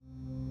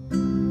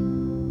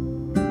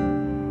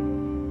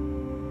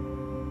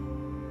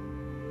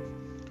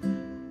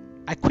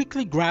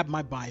quickly grabbed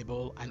my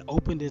Bible and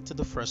opened it to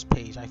the first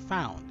page I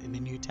found in the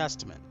New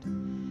Testament.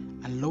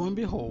 And lo and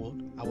behold,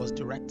 I was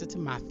directed to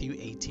Matthew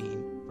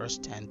 18, verse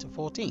 10 to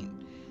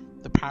 14,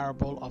 the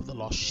parable of the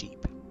lost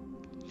sheep.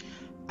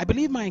 I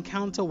believe my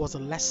encounter was a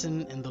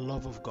lesson in the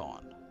love of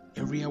God,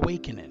 a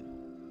reawakening,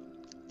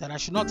 that I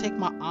should not take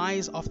my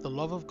eyes off the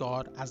love of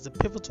God as the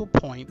pivotal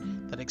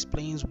point that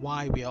explains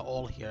why we are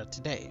all here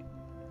today.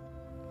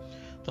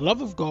 The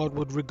love of God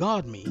would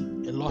regard me,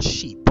 a lost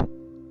sheep,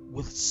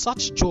 with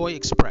such joy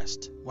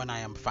expressed when I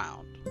am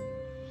found.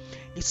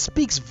 It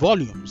speaks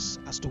volumes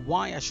as to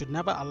why I should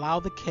never allow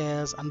the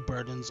cares and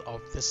burdens of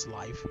this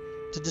life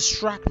to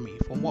distract me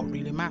from what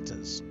really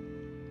matters,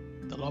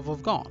 the love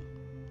of God.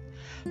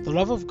 The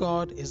love of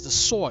God is the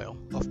soil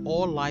of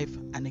all life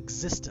and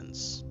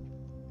existence.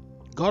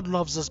 God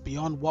loves us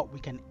beyond what we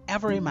can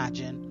ever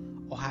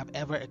imagine or have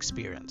ever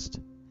experienced.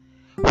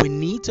 We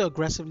need to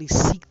aggressively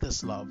seek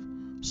this love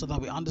so that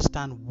we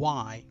understand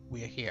why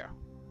we are here.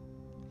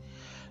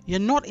 You're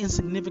not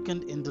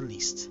insignificant in the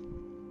least.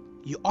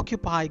 You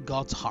occupy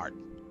God's heart.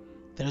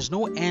 There is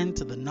no end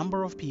to the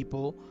number of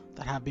people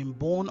that have been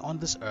born on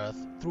this earth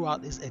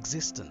throughout its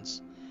existence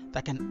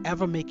that can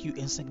ever make you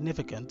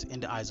insignificant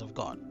in the eyes of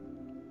God.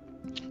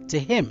 To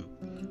Him,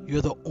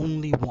 you're the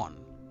only one.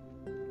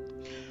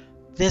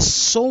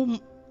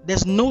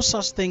 There's no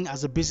such thing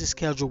as a busy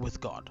schedule with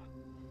God.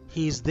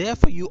 He is there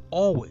for you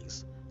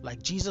always,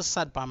 like Jesus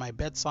sat by my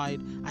bedside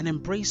and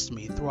embraced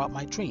me throughout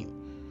my dream.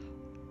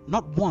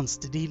 Not once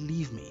did He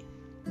leave me,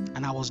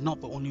 and I was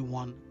not the only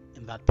one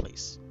in that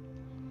place.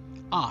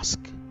 Ask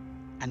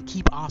and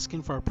keep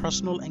asking for a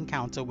personal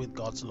encounter with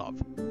God's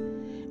love.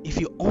 If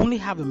you only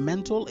have a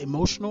mental,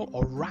 emotional,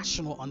 or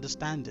rational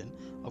understanding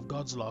of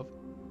God's love,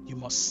 you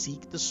must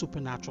seek the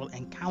supernatural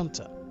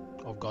encounter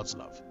of God's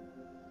love.